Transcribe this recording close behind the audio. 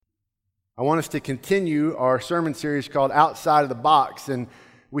I want us to continue our sermon series called Outside of the Box. And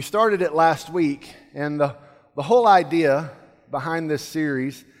we started it last week, and the whole idea behind this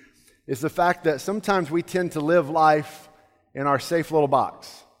series is the fact that sometimes we tend to live life in our safe little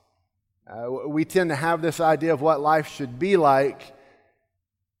box. We tend to have this idea of what life should be like,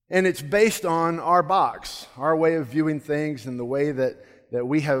 and it's based on our box, our way of viewing things and the way that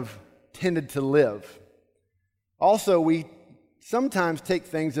we have tended to live. Also, we sometimes take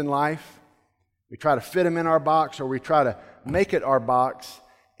things in life, we try to fit them in our box, or we try to make it our box,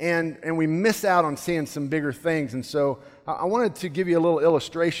 and we miss out on seeing some bigger things. And so I wanted to give you a little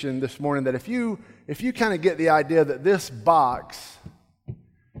illustration this morning that if you kind of get the idea that this box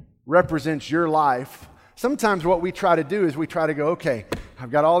represents your life, sometimes what we try to do is we try to go, okay,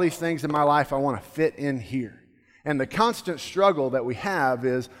 I've got all these things in my life I want to fit in here. And the constant struggle that we have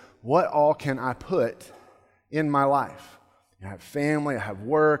is, what all can I put in my life? I have family, I have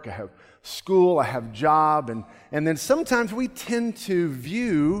work, I have school, I have job, and then sometimes we tend to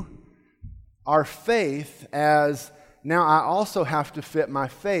view our faith as, now I also have to fit my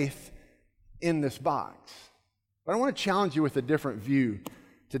faith in this box. But I want to challenge you with a different view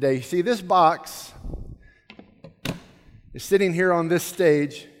today. You see, this box is sitting here on this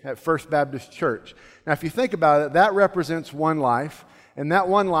stage at First Baptist Church. Now, if you think about it, that represents one life, and that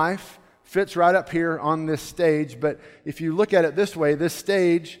one life fits right up here on this stage. But if you look at it this way, this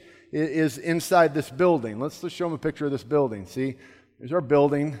stage is inside this building. Let's show them a picture of this building. See, there's our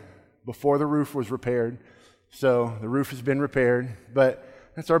building before the roof was repaired. So the roof has been repaired, but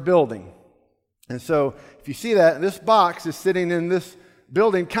that's our building. And so if you see that, this box is sitting in this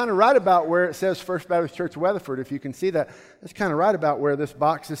building kind of right about where it says First Baptist Church Weatherford. If you can see that, that's kind of right about where this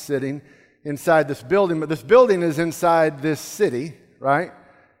box is sitting inside this building. But this building is inside this city, right?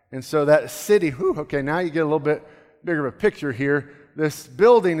 And so that city, okay, now you get a little bit bigger of a picture here. This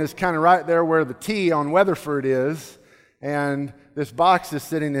building is kind of right there where the T on Weatherford is, and this box is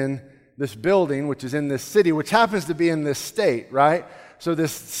sitting in this building, which is in this city, which happens to be in this state, right? So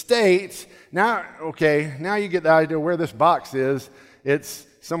this state, now you get the idea where this box is. It's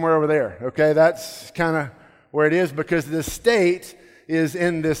somewhere over there, okay? That's kind of where it is, because this state is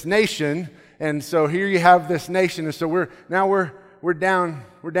in this nation, and so here you have this nation, and so we're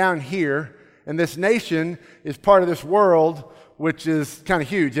down here, and this nation is part of this world, which is kind of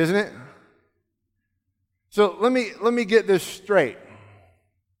huge, isn't it? So let me get this straight.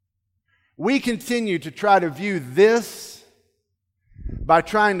 We continue to try to view this by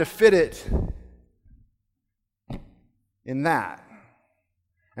trying to fit it in that.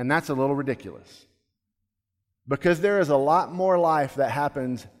 And that's a little ridiculous. Because there is a lot more life that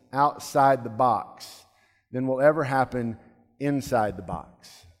happens outside the box than will ever happen inside the box.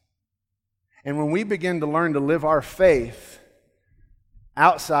 And when we begin to learn to live our faith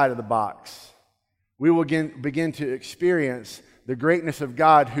outside of the box, we will begin to experience the greatness of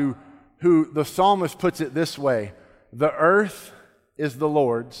God, who the psalmist puts it this way: the earth is the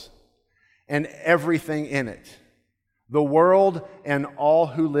Lord's and everything in it, the world and all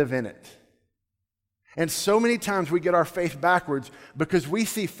who live in it. And so many times we get our faith backwards because we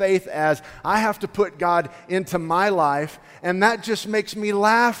see faith as, I have to put God into my life, and that just makes me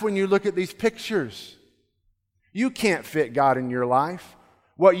laugh when you look at these pictures. You can't fit God in your life.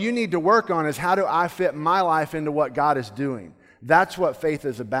 What you need to work on is, how do I fit my life into what God is doing? That's what faith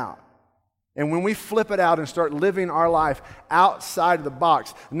is about. And when we flip it out and start living our life outside of the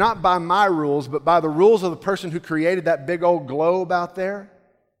box, not by my rules, but by the rules of the person who created that big old globe out there,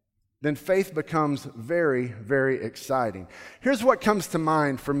 then faith becomes very, very exciting. Here's what comes to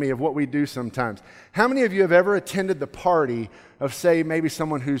mind for me of what we do sometimes. How many of you have ever attended the party of, say, maybe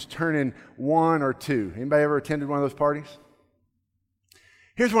someone who's turning 1 or 2? Anybody ever attended one of those parties?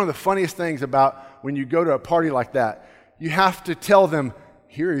 Here's one of the funniest things about when you go to a party like that. You have to tell them,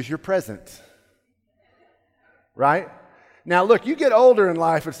 here is your present. Right? Now, look, you get older in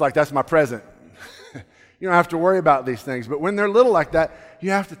life, it's like, that's my present. You don't have to worry about these things. But when they're little like that,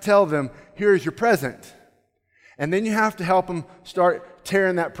 you have to tell them, here is your present. And then you have to help them start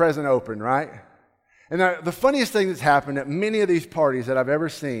tearing that present open, right? And the funniest thing that's happened at many of these parties that I've ever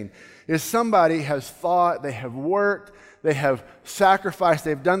seen is somebody has thought, they have worked, they have sacrificed,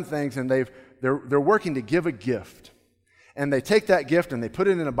 they've done things, and they're working to give a gift. And they take that gift and they put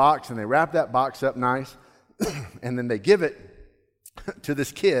it in a box and they wrap that box up nice, and then they give it to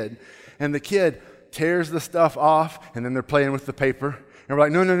this kid, and the kid tears the stuff off, and then they're playing with the paper, and we're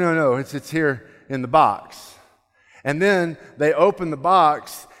like, no, it's here in the box. And then they open the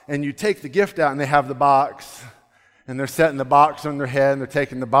box, and you take the gift out, and they have the box, and they're setting the box on their head, and they're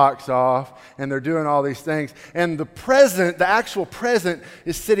taking the box off, and they're doing all these things. And the present, the actual present,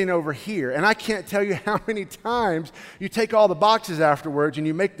 is sitting over here. And I can't tell you how many times you take all the boxes afterwards and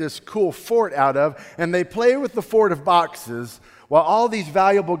you make this cool fort out of, and they play with the fort of boxes while all these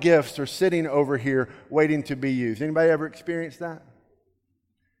valuable gifts are sitting over here waiting to be used. Anybody ever experienced that?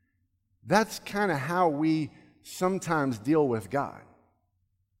 That's kind of how we sometimes deal with God.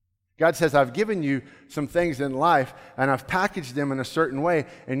 God says, I've given you some things in life, and I've packaged them in a certain way,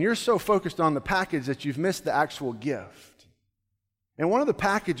 and you're so focused on the package that you've missed the actual gift. And one of the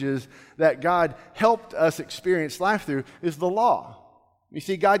packages that God helped us experience life through is the law. You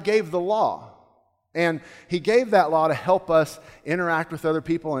see, God gave the law, and He gave that law to help us interact with other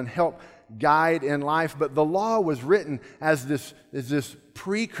people and help guide in life, but the law was written as this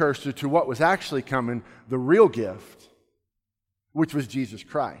precursor to what was actually coming, the real gift, which was Jesus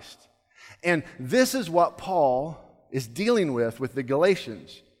Christ. And this is what Paul is dealing with the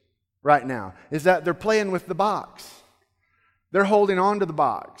Galatians right now, is that they're playing with the box. They're holding on to the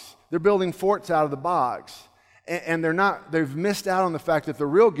box. They're building forts out of the box. And they've missed out on the fact that the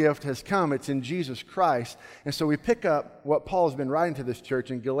real gift has come. It's in Jesus Christ. And so we pick up what Paul has been writing to this church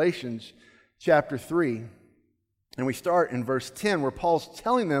in Galatians chapter 3. And we start in verse 10 where Paul's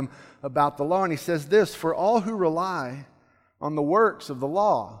telling them about the law. And he says this, "For all who rely on the works of the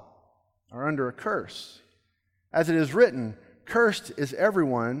law are under a curse. As it is written, cursed is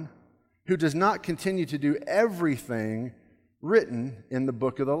everyone who does not continue to do everything written in the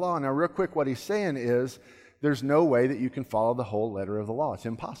book of the law." Now, real quick, what he's saying is there's no way that you can follow the whole letter of the law. It's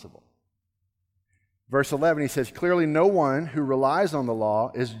impossible. Verse 11, he says, "Clearly no one who relies on the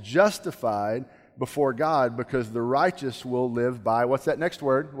law is justified before God, because the righteous will live by," what's that next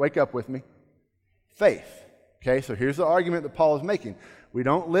word? Wake up with me. Faith. Okay, so here's the argument that Paul is making. We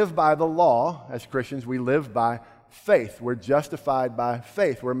don't live by the law as Christians. We live by faith. We're justified by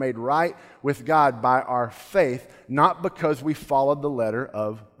faith. We're made right with God by our faith, not because we followed the letter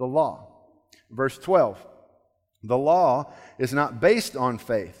of the law. Verse 12, "The law is not based on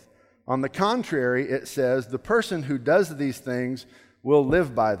faith. On the contrary, it says, the person who does these things will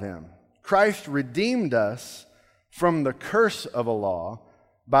live by them. Christ redeemed us from the curse of a law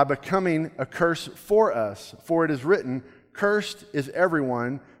by becoming a curse for us. For it is written, cursed is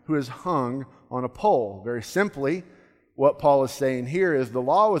everyone who is hung on a pole." Very simply, what Paul is saying here is the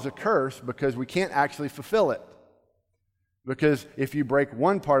law was a curse because we can't actually fulfill it. Because if you break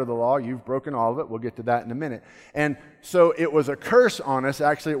one part of the law, you've broken all of it. We'll get to that in a minute. And so it was a curse on us.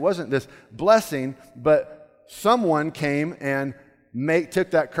 Actually, it wasn't this blessing, but someone came and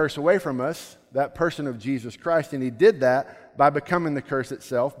took that curse away from us, that person of Jesus Christ, and He did that by becoming the curse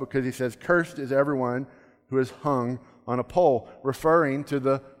itself, because He says, cursed is everyone who is hung on a pole, referring to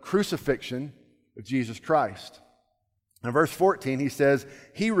the crucifixion of Jesus Christ. In verse 14, he says,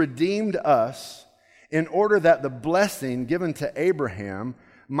 "He redeemed us in order that the blessing given to Abraham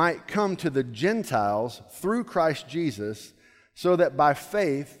might come to the Gentiles through Christ Jesus, so that by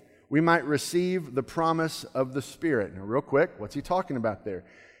faith we might receive the promise of the Spirit." Now, real quick, what's he talking about there?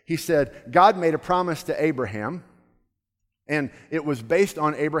 He said, God made a promise to Abraham, and it was based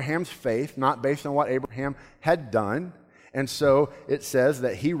on Abraham's faith, not based on what Abraham had done. And so it says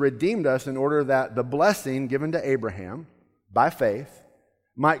that He redeemed us in order that the blessing given to Abraham by faith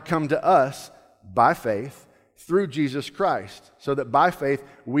might come to us by faith through Jesus Christ, so that by faith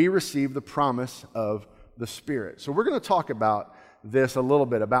we receive the promise of the Spirit. So we're going to talk about this a little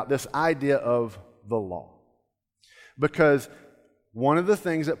bit, about this idea of the law. Because one of the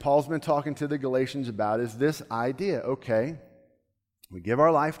things that Paul's been talking to the Galatians about is this idea, okay, we give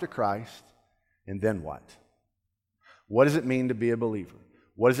our life to Christ, and then what? What does it mean to be a believer?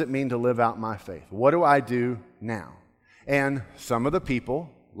 What does it mean to live out my faith? What do I do now? And some of the people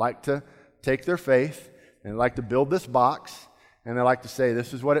like to take their faith and like to build this box, and they like to say,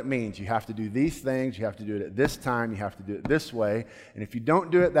 this is what it means. You have to do these things. You have to do it at this time. You have to do it this way. And if you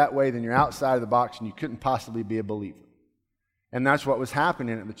don't do it that way, then you're outside of the box and you couldn't possibly be a believer. And that's what was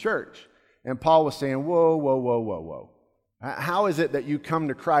happening at the church. And Paul was saying, whoa, whoa, whoa, whoa, whoa. How is it that you come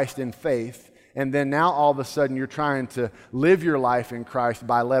to Christ in faith, and then now all of a sudden you're trying to live your life in Christ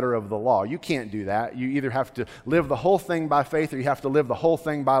by letter of the law? You can't do that. You either have to live the whole thing by faith, or you have to live the whole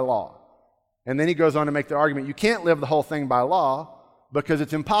thing by law. And then he goes on to make the argument, you can't live the whole thing by law, because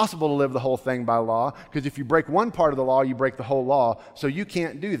it's impossible to live the whole thing by law, because if you break one part of the law, you break the whole law. So you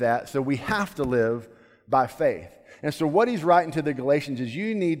can't do that. So we have to live by faith. And so what he's writing to the Galatians is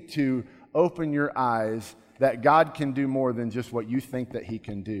you need to open your eyes that God can do more than just what you think that He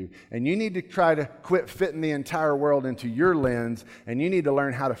can do. And you need to try to quit fitting the entire world into your lens, and you need to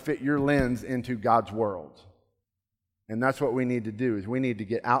learn how to fit your lens into God's world. And that's what we need to do, is we need to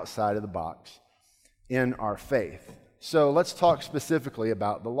get outside of the box in our faith. So let's talk specifically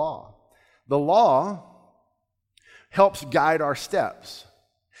about the law. The law helps guide our steps.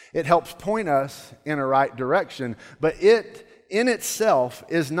 It helps point us in a right direction, but it in itself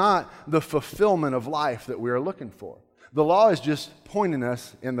is not the fulfillment of life that we are looking for. The law is just pointing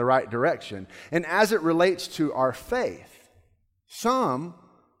us in the right direction. And as it relates to our faith, some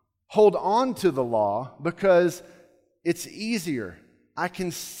hold on to the law because it's easier. I can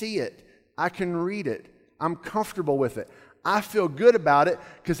see it. I can read it. I'm comfortable with it. I feel good about it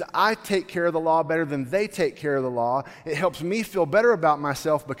because I take care of the law better than they take care of the law. It helps me feel better about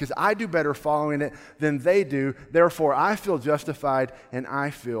myself because I do better following it than they do. Therefore, I feel justified and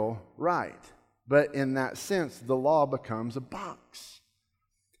I feel right. But in that sense, the law becomes a box.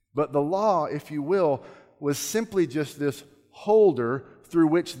 But the law, if you will, was simply just this holder through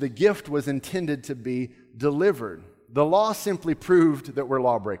which the gift was intended to be delivered. The law simply proved that we're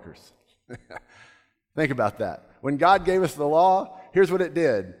lawbreakers. Think about that. When God gave us the law, here's what it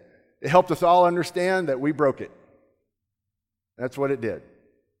did. It helped us all understand that we broke it. That's what it did.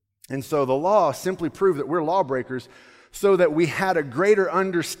 And so the law simply proved that we're lawbreakers so that we had a greater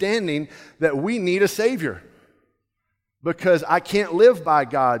understanding that we need a Savior. Because I can't live by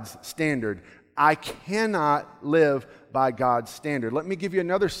God's standard. I cannot live by God's standard. Let me give you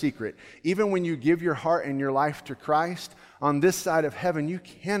another secret. Even when you give your heart and your life to Christ, on this side of heaven, you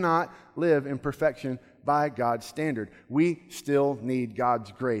cannot live in perfection by God's standard. We still need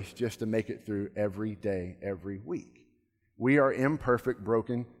God's grace just to make it through every day, every week. We are imperfect,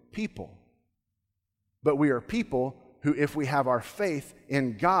 broken people. But we are people who, if we have our faith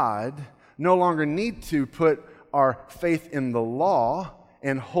in God, no longer need to put our faith in the law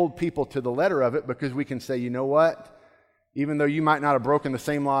and hold people to the letter of it, because we can say, you know what? Even though you might not have broken the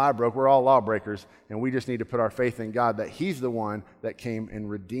same law I broke, we're all lawbreakers, and we just need to put our faith in God that He's the one that came and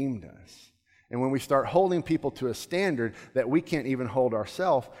redeemed us. And when we start holding people to a standard that we can't even hold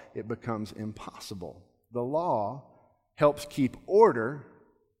ourselves, it becomes impossible. The law helps keep order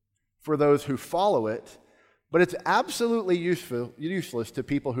for those who follow it, but it's absolutely useless to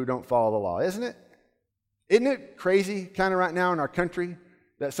people who don't follow the law, isn't it? Isn't it crazy kind of right now in our country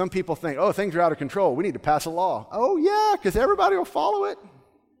that some people think, oh, things are out of control, we need to pass a law. Oh, yeah, because everybody will follow it.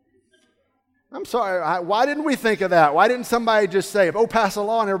 I'm sorry, why didn't we think of that? Why didn't somebody just say, oh, pass a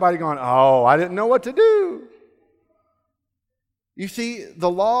law, and everybody going, oh, I didn't know what to do? You see, the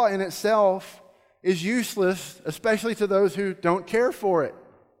law in itself is useless, especially to those who don't care for it.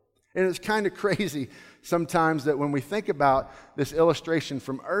 And it's kind of crazy sometimes that when we think about this illustration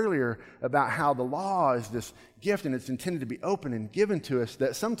from earlier about how the law is this gift and it's intended to be open and given to us,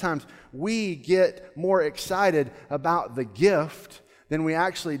 that sometimes we get more excited about the gift than we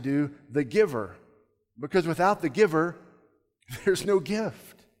actually do the giver. Because without the giver, there's no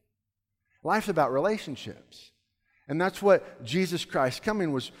gift. Life's about relationships. And that's what Jesus Christ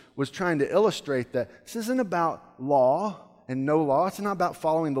coming was trying to illustrate, that this isn't about law and no law. It's not about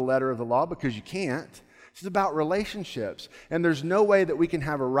following the letter of the law, because you can't. It's about relationships. And there's no way that we can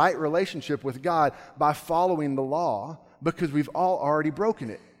have a right relationship with God by following the law, because we've all already broken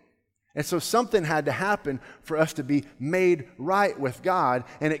it. And so something had to happen for us to be made right with God.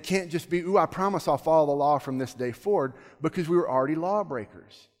 And it can't just be, ooh, I promise I'll follow the law from this day forward, because we were already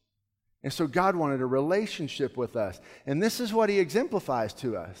lawbreakers. And so God wanted a relationship with us. And this is what He exemplifies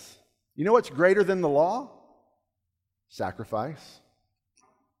to us. You know what's greater than the law? Sacrifice.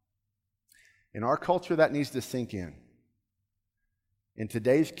 In our culture, that needs to sink in. In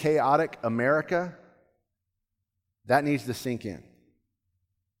today's chaotic America, that needs to sink in.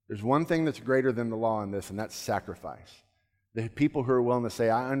 There's one thing that's greater than the law in this, and that's sacrifice. The people who are willing to say,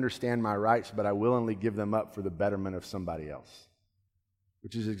 I understand my rights, but I willingly give them up for the betterment of somebody else,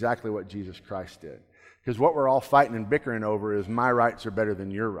 which is exactly what Jesus Christ did. Because what we're all fighting and bickering over is my rights are better than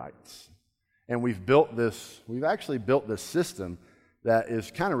your rights. And we've actually built this system that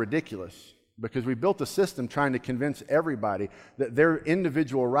is kind of ridiculous, because we built a system trying to convince everybody that their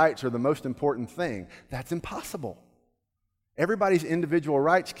individual rights are the most important thing. That's impossible. Everybody's individual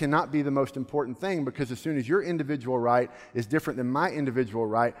rights cannot be the most important thing, because as soon as your individual right is different than my individual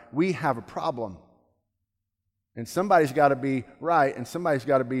right, we have a problem. And somebody's got to be right and somebody's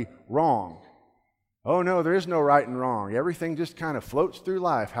got to be wrong. Oh no, there is no right and wrong. Everything just kind of floats through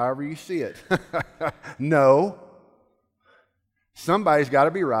life however you see it. No. Somebody's got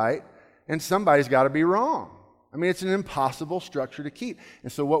to be right and somebody's got to be wrong. I mean, it's an impossible structure to keep.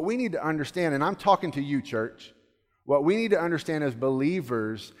 And so what we need to understand, and I'm talking to you, church, what we need to understand as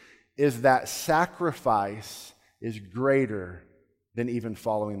believers is that sacrifice is greater than even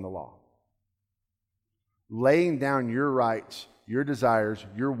following the law. laying down your rights, your desires,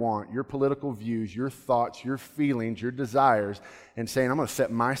 your want, your political views, your thoughts, your feelings, your desires, and saying, I'm going to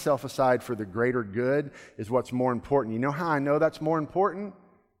set myself aside for the greater good is what's more important. You know how I know that's more important?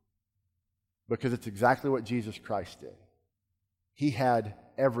 Because it's exactly what Jesus Christ did. He had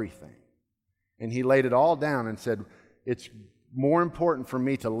everything. And he laid it all down and said, it's more important for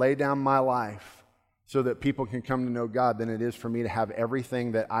me to lay down my life so that people can come to know God than it is for me to have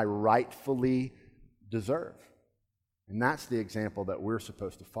everything that I rightfully deserve. And that's the example that we're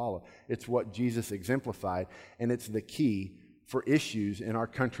supposed to follow. It's what Jesus exemplified, and it's the key for issues in our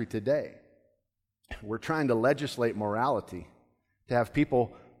country today. We're trying to legislate morality, to have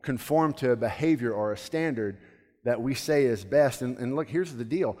people conform to a behavior or a standard that we say is best. And look, here's the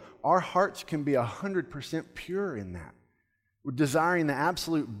deal. Our hearts can be 100% pure in that. We're desiring the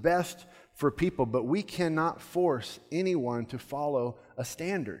absolute best for people, but we cannot force anyone to follow a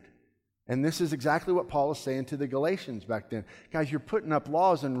standard. And this is exactly what Paul is saying to the Galatians back then. Guys, you're putting up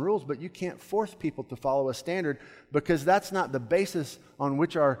laws and rules, but you can't force people to follow a standard because that's not the basis on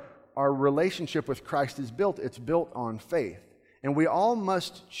which our relationship with Christ is built. It's built on faith. And we all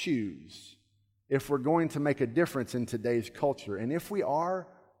must choose if we're going to make a difference in today's culture. And if we are,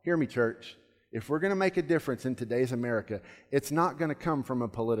 hear me, church, if we're going to make a difference in today's America, it's not going to come from a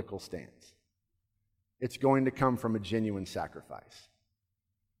political stance. It's going to come from a genuine sacrifice.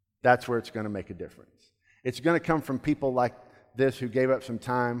 That's where it's going to make a difference. It's going to come from people like this who gave up some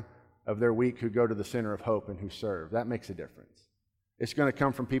time of their week, who go to the Center of Hope and who serve. That makes a difference. It's going to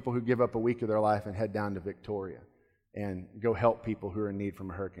come from people who give up a week of their life and head down to Victoria and go help people who are in need from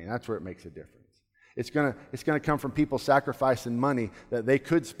a hurricane. That's where it makes a difference. It's going to come from people sacrificing money that they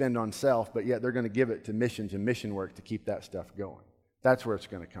could spend on self, but yet they're going to give it to missions and mission work to keep that stuff going. That's where it's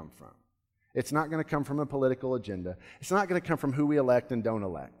going to come from. It's not going to come from a political agenda. It's not going to come from who we elect and don't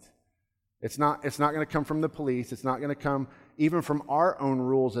elect. It's not going to come from the police. It's not going to come even from our own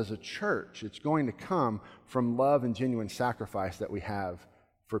rules as a church. It's going to come from love and genuine sacrifice that we have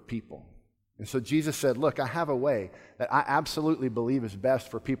for people. And so Jesus said, look, I have a way that I absolutely believe is best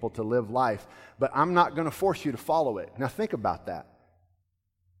for people to live life, but I'm not going to force you to follow it. Now think about that.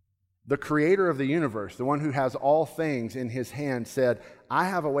 The creator of the universe, the one who has all things in his hand, said, I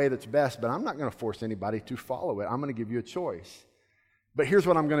have a way that's best, but I'm not going to force anybody to follow it. I'm going to give you a choice. But here's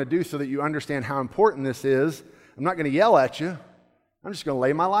what I'm going to do so that you understand how important this is. I'm not going to yell at you. I'm just going to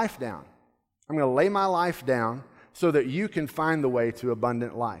lay my life down. I'm going to lay my life down so that you can find the way to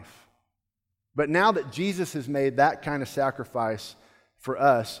abundant life. But now that Jesus has made that kind of sacrifice for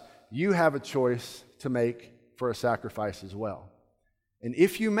us, you have a choice to make for a sacrifice as well. And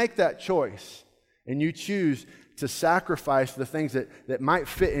if you make that choice and you choose to sacrifice the things that might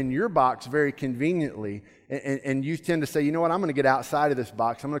fit in your box very conveniently, and you tend to say, you know what, I'm going to get outside of this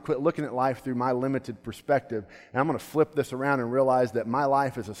box. I'm going to quit looking at life through my limited perspective, and I'm going to flip this around and realize that my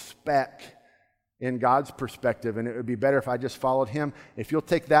life is a speck in God's perspective, and it would be better if I just followed Him. If you'll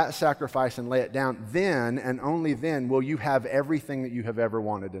take that sacrifice and lay it down, then and only then will you have everything that you have ever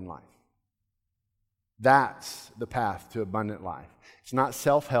wanted in life. That's the path to abundant life. It's not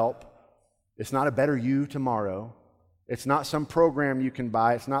self-help. It's not a better you tomorrow. It's not some program you can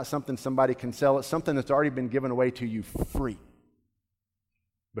buy. It's not something somebody can sell. It's something that's already been given away to you free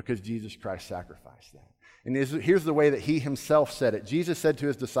because Jesus Christ sacrificed that. And here's the way that He Himself said it. Jesus said to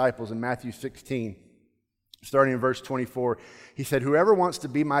His disciples in Matthew 16, starting in verse 24, He said, whoever wants to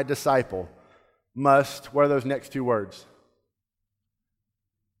be my disciple must, what are those next two words?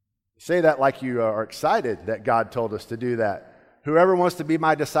 Say that like you are excited that God told us to do that. Whoever wants to be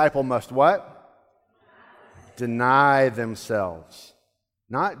my disciple must what? Deny themselves.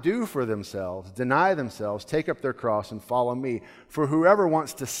 Not do for themselves. Deny themselves, take up their cross, and follow me. For whoever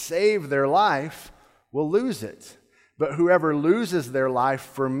wants to save their life will lose it. But whoever loses their life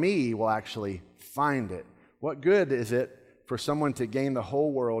for me will actually find it. What good is it for someone to gain the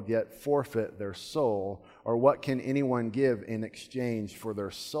whole world yet forfeit their soul? Or what can anyone give in exchange for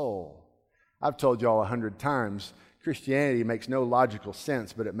their soul? I've told you all 100 times, Christianity makes no logical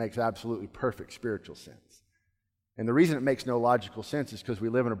sense, but it makes absolutely perfect spiritual sense. And the reason it makes no logical sense is because we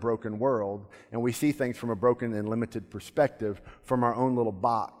live in a broken world, and we see things from a broken and limited perspective from our own little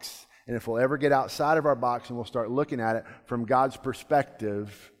box. And if we'll ever get outside of our box and we'll start looking at it from God's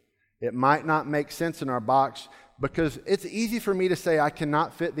perspective, it might not make sense in our box, because it's easy for me to say I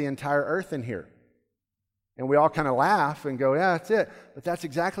cannot fit the entire earth in here. And we all kind of laugh and go, yeah, that's it. But that's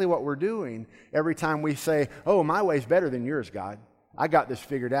exactly what we're doing every time we say, oh, my way's better than yours, God. I got this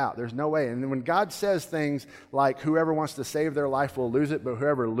figured out. There's no way. And when God says things like, whoever wants to save their life will lose it, but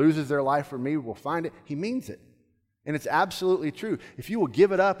whoever loses their life for me will find it, He means it. And it's absolutely true. If you will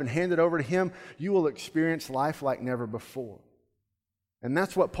give it up and hand it over to Him, you will experience life like never before. And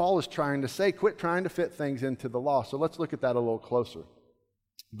that's what Paul is trying to say. Quit trying to fit things into the law. So let's look at that a little closer.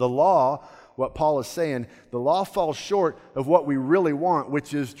 The law, what Paul is saying, the law falls short of what we really want,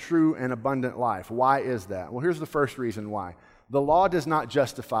 which is true and abundant life. Why is that? Well, here's the first reason why. The law does not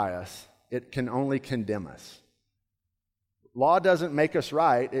justify us. It can only condemn us. Law doesn't make us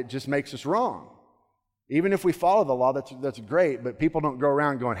right. It just makes us wrong. Even if we follow the law, that's great, but people don't go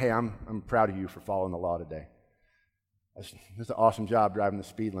around going, hey, I'm proud of you for following the law today. That's an awesome job driving the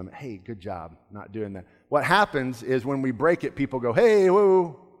speed limit. Hey, good job not doing that. What happens is when we break it, people go, hey,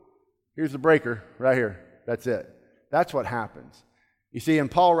 whoa, here's the breaker right here. That's it. That's what happens. You see,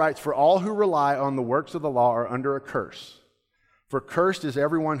 and Paul writes, for all who rely on the works of the law are under a curse. For cursed is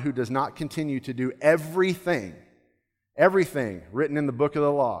everyone who does not continue to do everything written in the book of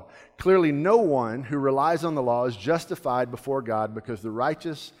the law. Clearly, no one who relies on the law is justified before God because the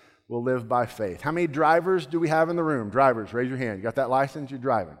righteous will live by faith. How many drivers do we have in the room? Drivers, raise your hand. You got that license? You're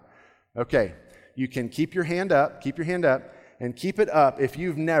driving. Okay. You can keep your hand up, and keep it up if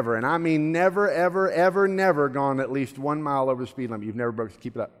you've never, and I mean never, ever, ever, never gone at least 1 mile over the speed limit. You've never broke it.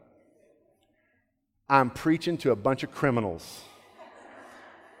 Keep it up. I'm preaching to a bunch of criminals.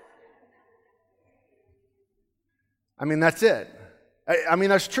 I mean, that's it. I mean,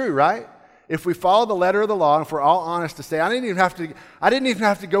 that's true, right? If we follow the letter of the law, and if we're all honest to say, I didn't even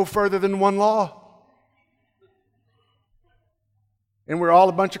have to go further than one law. And we're all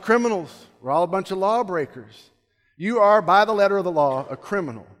a bunch of criminals. We're all a bunch of lawbreakers. You are, by the letter of the law, a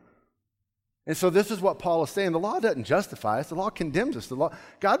criminal. And so this is what Paul is saying. The law doesn't justify us. The law condemns us.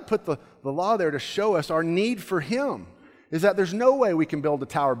 God put the law there to show us our need for Him. Is that there's no way we can build a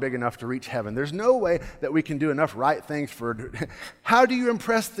tower big enough to reach heaven. There's no way that we can do enough right things for... How do you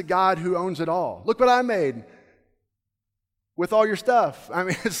impress the God who owns it all? Look what I made with all your stuff. I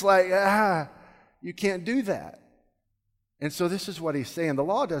mean, it's like, you can't do that. And so this is what he's saying. The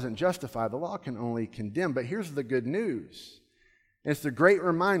law doesn't justify. The law can only condemn. But here's the good news. It's the great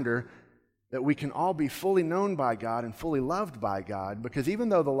reminder that we can all be fully known by God and fully loved by God, because even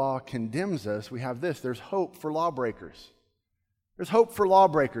though the law condemns us, we have this. There's hope for lawbreakers. There's hope for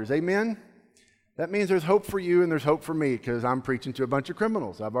lawbreakers. Amen? That means there's hope for you and there's hope for me, because I'm preaching to a bunch of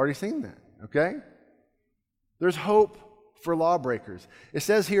criminals. I've already seen that. Okay? There's hope for lawbreakers. It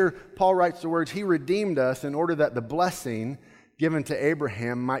says here, Paul writes the words, He redeemed us in order that the blessing given to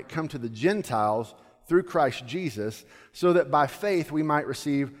Abraham might come to the Gentiles through Christ Jesus, so that by faith we might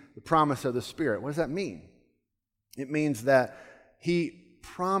receive the promise of the Spirit. What does that mean? It means that He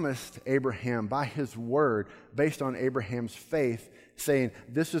promised Abraham by His word, based on Abraham's faith, saying,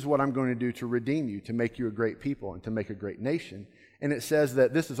 this is what I'm going to do to redeem you, to make you a great people and to make a great nation. And it says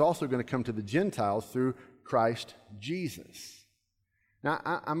that this is also going to come to the Gentiles through Christ Jesus. Now,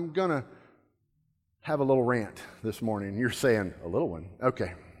 I'm going to have a little rant this morning. You're saying, a little one?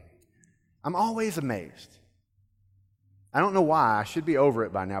 Okay. I'm always amazed. I don't know why. I should be over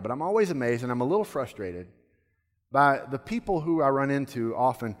it by now, but I'm always amazed, and I'm a little frustrated by the people who I run into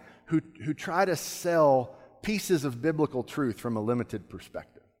often who try to sell pieces of biblical truth from a limited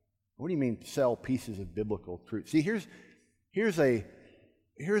perspective. What do you mean, sell pieces of biblical truth? See, here's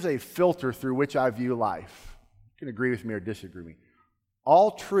a filter through which I view life. You can agree with me or disagree with me.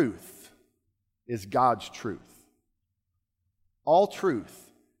 All truth is God's truth. All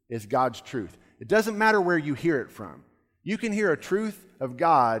truth is God's truth. It doesn't matter where you hear it from. You can hear a truth of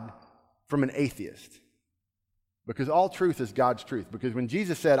God from an atheist, because all truth is God's truth. Because when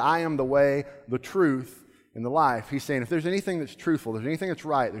Jesus said, I am the way, the truth, and the life, He's saying if there's anything that's truthful, there's anything that's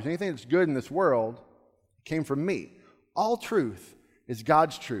right, there's anything that's good in this world, it came from me. All truth is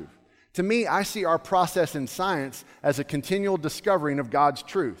God's truth. To me, I see our process in science as a continual discovering of God's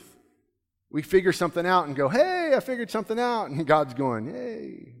truth. We figure something out and go, hey, I figured something out. And God's going,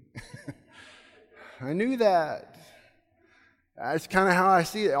 hey, I knew that. That's kind of how I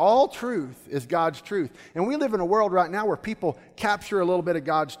see it. All truth is God's truth. And we live in a world right now where people capture a little bit of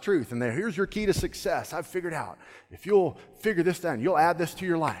God's truth. And here's your key to success. I've figured out. If you'll figure this down, you'll add this to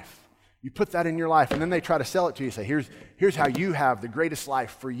your life. You put that in your life. And then they try to sell it to you. Say, here's how you have the greatest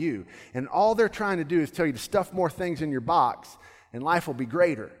life for you. And all they're trying to do is tell you to stuff more things in your box and life will be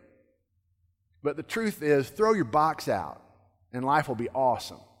greater. But the truth is, throw your box out and life will be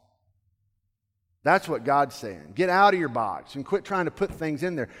awesome. That's what God's saying. Get out of your box and quit trying to put things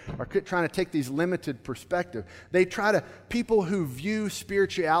in there, or quit trying to take these limited perspectives. People who view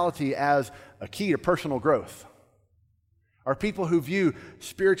spirituality as a key to personal growth, or people who view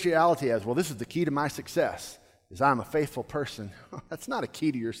spirituality as, well, this is the key to my success, is I'm a faithful person. That's not a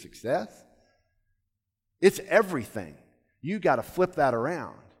key to your success. It's everything. You got to flip that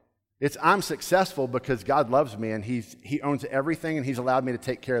around. It's I'm successful because God loves me and He owns everything and He's allowed me to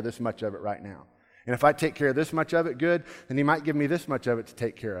take care of this much of it right now. And if I take care of this much of it good, then He might give me this much of it to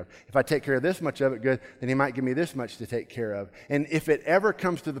take care of. If I take care of this much of it good, then He might give me this much to take care of. And if it ever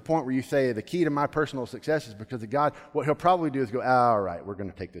comes to the point where you say the key to my personal success is because of God, what He'll probably do is go, all right, we're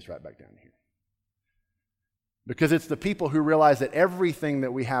going to take this right back down here. Because it's the people who realize that everything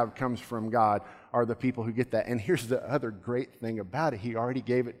that we have comes from God are the people who get that. And here's the other great thing about it. He already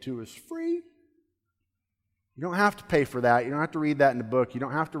gave it to us free. You don't have to pay for that. You don't have to read that in the book. You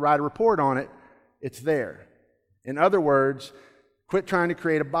don't have to write a report on it. It's there. In other words, quit trying to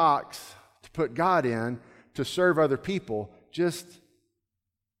create a box to put God in to serve other people. Just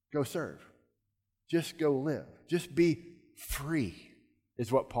go serve. Just go live. Just be free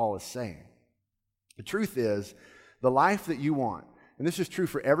is what Paul is saying. The truth is, the life that you want, and this is true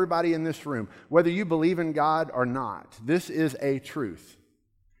for everybody in this room, whether you believe in God or not, this is a truth.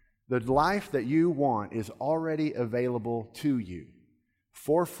 The life that you want is already available to you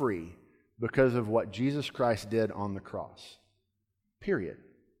for free because of what Jesus Christ did on the cross. Period.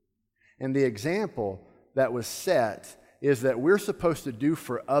 And the example that was set is that we're supposed to do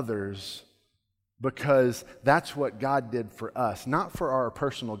for others because that's what God did for us, not for our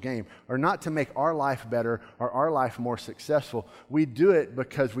personal gain, or not to make our life better or our life more successful. We do it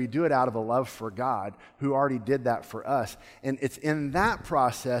because we do it out of a love for God, who already did that for us. And it's in that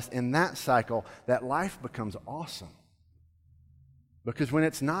process, in that cycle, that life becomes awesome. Because when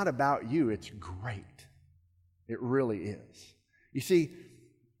it's not about you, it's great. It really is. You see,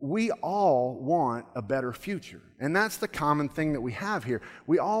 we all want a better future. And that's the common thing that we have here.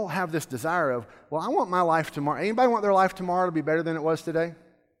 We all have this desire of, well, I want my life tomorrow. Anybody want their life tomorrow to be better than it was today?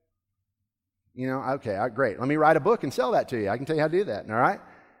 You know, okay, great. Let me write a book and sell that to you. I can tell you how to do that, all right?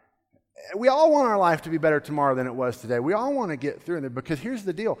 We all want our life to be better tomorrow than it was today. We all want to get through it because here's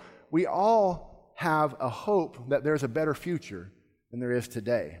the deal. We all have a hope that there's a better future than there is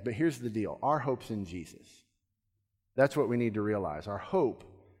today. But here's the deal. Our hope's in Jesus. That's what we need to realize. Our hope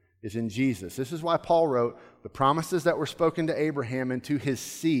is in Jesus. This is why Paul wrote, the promises that were spoken to Abraham and to his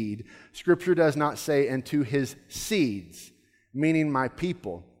seed, Scripture does not say, and to his seeds, meaning my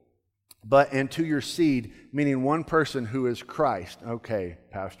people, but and to your seed, meaning one person who is Christ. Okay,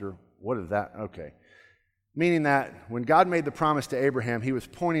 Pastor, what is that? Okay. Meaning that when God made the promise to Abraham, He was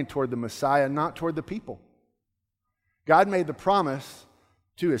pointing toward the Messiah, not toward the people. God made the promise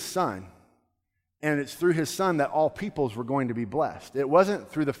to His Son, and it's through His Son that all peoples were going to be blessed. It wasn't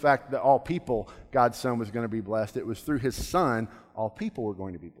through the fact that all people, God's Son, was going to be blessed. It was through His Son, all people were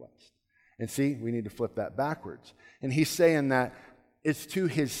going to be blessed. And see, we need to flip that backwards. And He's saying that it's to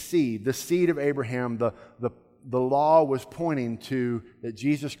His seed, the seed of Abraham. The law was pointing to that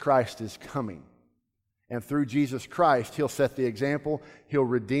Jesus Christ is coming. And through Jesus Christ, He'll set the example. He'll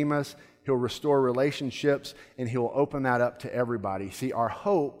redeem us. He'll restore relationships. And He'll open that up to everybody. See, our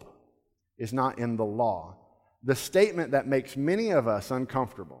hope is not in the law. The statement that makes many of us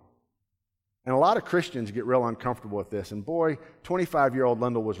uncomfortable, and a lot of Christians get real uncomfortable with this, and boy, 25-year-old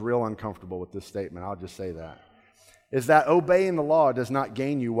Lindell was real uncomfortable with this statement, I'll just say that, is that obeying the law does not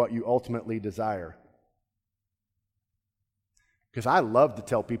gain you what you ultimately desire. Because I love to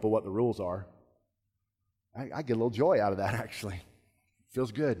tell people what the rules are. I get a little joy out of that, actually.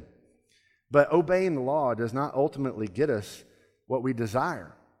 Feels good. But obeying the law does not ultimately get us what we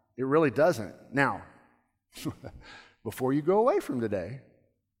desire. It really doesn't. Now, before you go away from today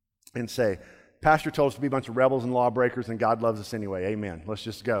and say, Pastor told us to be a bunch of rebels and lawbreakers and God loves us anyway. Amen. Let's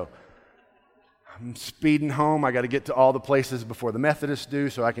just go. I'm speeding home. I got to get to all the places before the Methodists do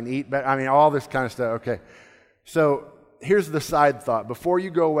so I can eat better. I mean, all this kind of stuff. Okay. So here's the side thought. Before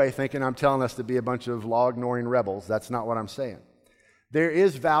you go away thinking I'm telling us to be a bunch of law-ignoring rebels, that's not what I'm saying. There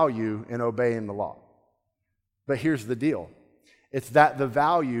is value in obeying the law. But here's the deal. It's that the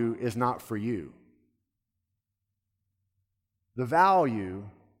value is not for you. The value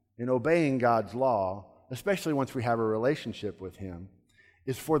in obeying God's law, especially once we have a relationship with Him,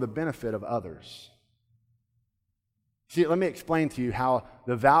 is for the benefit of others. See, let me explain to you how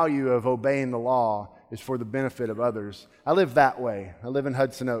the value of obeying the law is for the benefit of others. I live that way. I live in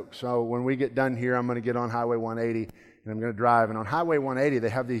Hudson Oaks, so when we get done here, I'm going to get on Highway 180, and I'm going to drive. And on Highway 180, they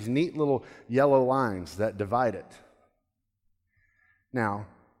have these neat little yellow lines that divide it. Now,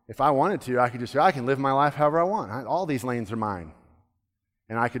 if I wanted to, I could just say, I can live my life however I want. All these lanes are mine.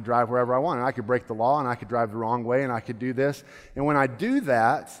 And I could drive wherever I want. And I could break the law, and I could drive the wrong way, and I could do this. And when I do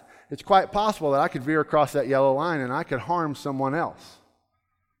that, it's quite possible that I could veer across that yellow line and I could harm someone else.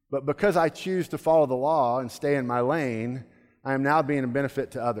 But because I choose to follow the law and stay in my lane, I am now being a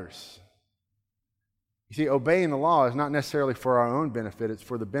benefit to others. You see, obeying the law is not necessarily for our own benefit. It's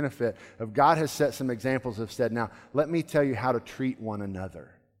for the benefit of God has set some examples of said, now, let me tell you how to treat one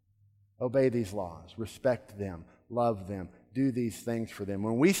another. Obey these laws. Respect them. Love them. Do these things for them.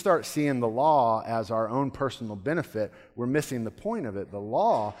 When we start seeing the law as our own personal benefit, we're missing the point of it. The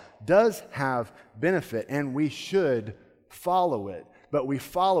law does have benefit, and we should follow it. But we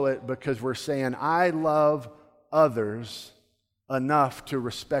follow it because we're saying, I love others enough to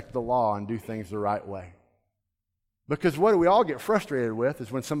respect the law and do things the right way. Because what we all get frustrated with is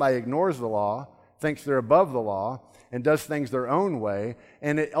when somebody ignores the law, thinks they're above the law, and does things their own way,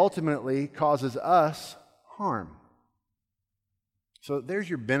 and it ultimately causes us harm. So there's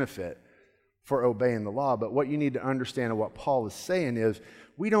your benefit for obeying the law. But what you need to understand and what Paul is saying is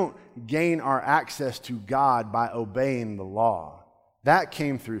we don't gain our access to God by obeying the law. That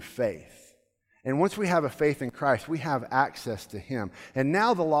came through faith. And once we have a faith in Christ, we have access to Him. And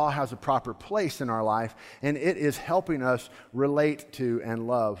now the law has a proper place in our life, and it is helping us relate to and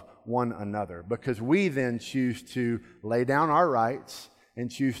love one another. Because we then choose to lay down our rights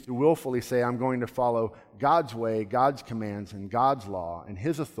and choose to willfully say, I'm going to follow God's way, God's commands, and God's law, and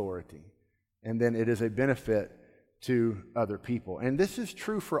His authority. And then it is a benefit to other people. And this is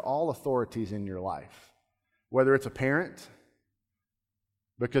true for all authorities in your life. Whether it's a parent,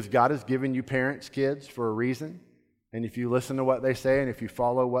 because God has given you parents, kids, for a reason. And if you listen to what they say and if you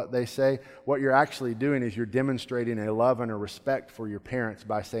follow what they say, what you're actually doing is you're demonstrating a love and a respect for your parents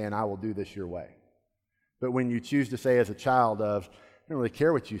by saying, I will do this your way. But when you choose to say as a child of, I don't really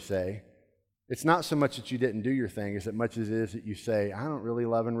care what you say, it's not so much that you didn't do your thing as much as it is that you say, I don't really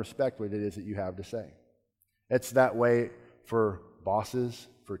love and respect what it is that you have to say. It's that way for bosses,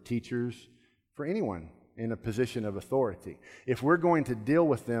 for teachers, for anyone in a position of authority. If we're going to deal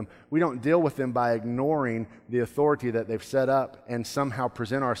with them, we don't deal with them by ignoring the authority that they've set up and somehow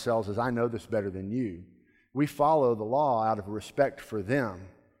present ourselves as, I know this better than you. We follow the law out of respect for them,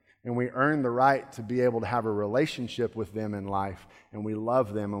 and we earn the right to be able to have a relationship with them in life, and we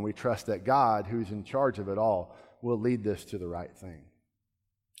love them, and we trust that God, who's in charge of it all, will lead this to the right thing.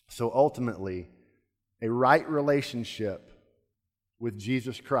 So ultimately, a right relationship with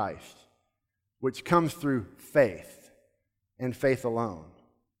Jesus Christ, which comes through faith and faith alone.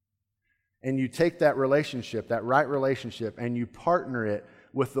 And you take that relationship, that right relationship, and you partner it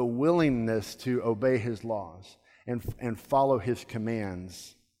with the willingness to obey His laws and follow His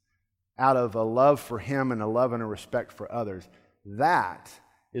commands out of a love for Him and a love and a respect for others. That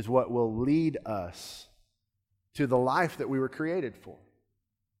is what will lead us to the life that we were created for.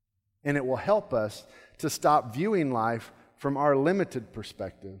 And it will help us to stop viewing life from our limited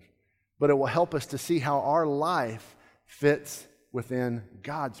perspective, but it will help us to see how our life fits within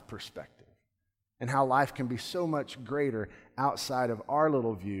God's perspective and how life can be so much greater outside of our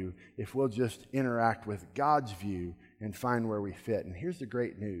little view if we'll just interact with God's view and find where we fit. And here's the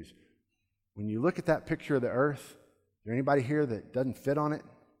great news. When you look at that picture of the earth, is there anybody here that doesn't fit on it?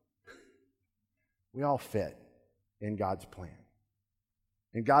 We all fit in God's plan.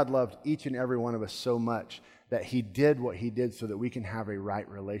 And God loved each and every one of us so much that He did what He did so that we can have a right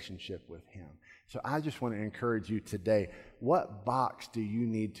relationship with Him. So I just want to encourage you today, what box do you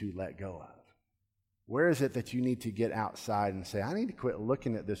need to let go of? Where is it that you need to get outside and say, I need to quit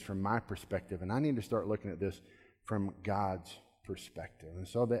looking at this from my perspective, and I need to start looking at this from God's perspective? And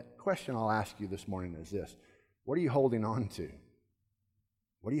so the question I'll ask you this morning is this: what are you holding on to?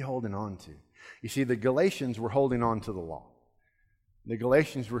 What are you holding on to? You see, the Galatians were holding on to the law. The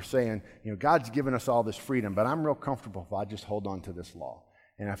Galatians were saying, God's given us all this freedom, but I'm real comfortable if I just hold on to this law.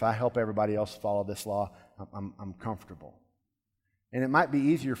 And if I help everybody else follow this law, I'm comfortable. And it might be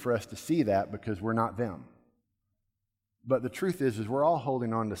easier for us to see that because we're not them. But the truth is we're all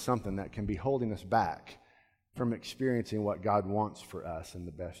holding on to something that can be holding us back from experiencing what God wants for us in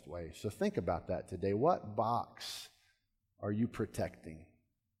the best way. So think about that today. What box are you protecting?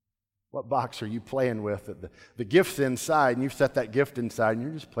 What box are you playing with? The gift's inside, and you've set that gift inside, and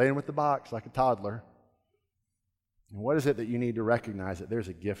you're just playing with the box like a toddler. And what is it that you need to recognize that there's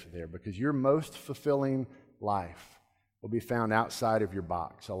a gift there? Because your most fulfilling life will be found outside of your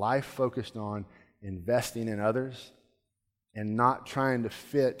box. A life focused on investing in others and not trying to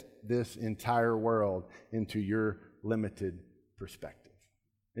fit this entire world into your limited perspective.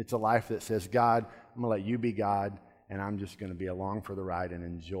 It's a life that says, God, I'm going to let you be God, and I'm just going to be along for the ride and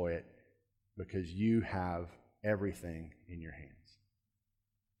enjoy it because you have everything in your hands.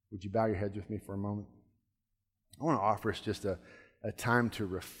 Would you bow your heads with me for a moment? I want to offer us just a time to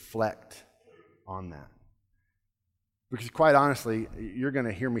reflect on that. Because quite honestly, you're going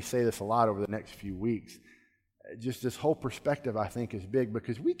to hear me say this a lot over the next few weeks. Just this whole perspective, I think, is big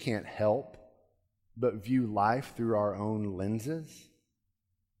because we can't help but view life through our own lenses.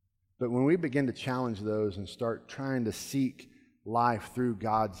 But when we begin to challenge those and start trying to seek life through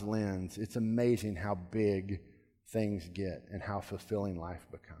God's lens, it's amazing how big things get and how fulfilling life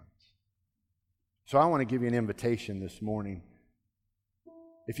becomes. So I want to give you an invitation this morning.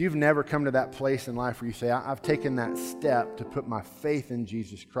 If you've never come to that place in life where you say, I've taken that step to put my faith in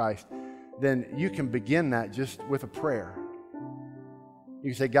Jesus Christ, then you can begin that just with a prayer.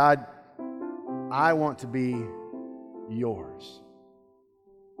 You can say, God, I want to be yours.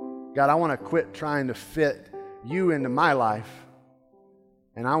 God, I want to quit trying to fit you into my life,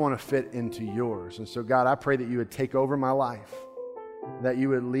 and I want to fit into yours. And so, God, I pray that you would take over my life, that you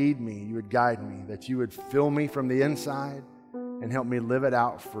would lead me, you would guide me, that you would fill me from the inside and help me live it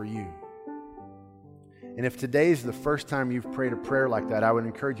out for you. And if today's the first time you've prayed a prayer like that, I would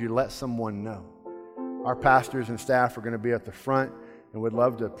encourage you to let someone know. Our pastors and staff are going to be at the front and would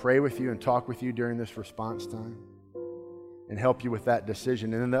love to pray with you and talk with you during this response time and help you with that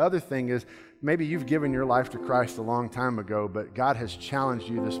decision. And then the other thing is, maybe you've given your life to Christ a long time ago, but God has challenged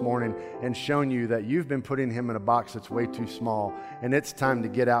you this morning and shown you that you've been putting him in a box that's way too small, and it's time to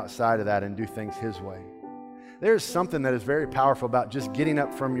get outside of that and do things his way. There's something that is very powerful about just getting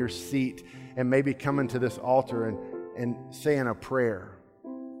up from your seat and maybe coming to this altar and saying a prayer.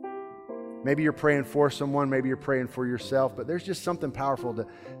 Maybe you're praying for someone, maybe you're praying for yourself, but there's just something powerful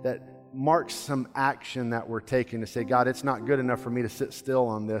that marks some action that we're taking to say, God, it's not good enough for me to sit still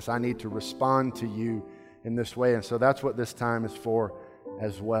on this. I need to respond to you in this way. And so that's what this time is for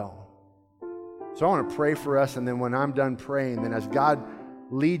as well. So I want to pray for us, and then when I'm done praying, then as God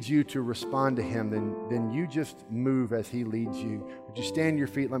leads you to respond to him, then you just move as he leads you. Would you stand to your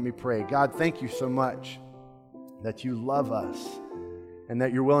feet? Let me pray. God, thank you so much that you love us and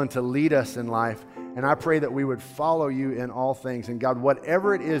that you're willing to lead us in life. And I pray that we would follow you in all things. And God,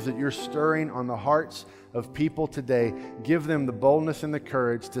 whatever it is that you're stirring on the hearts of people today, give them the boldness and the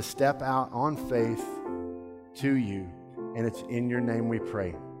courage to step out on faith to you. And it's in your name we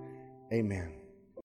pray. Amen.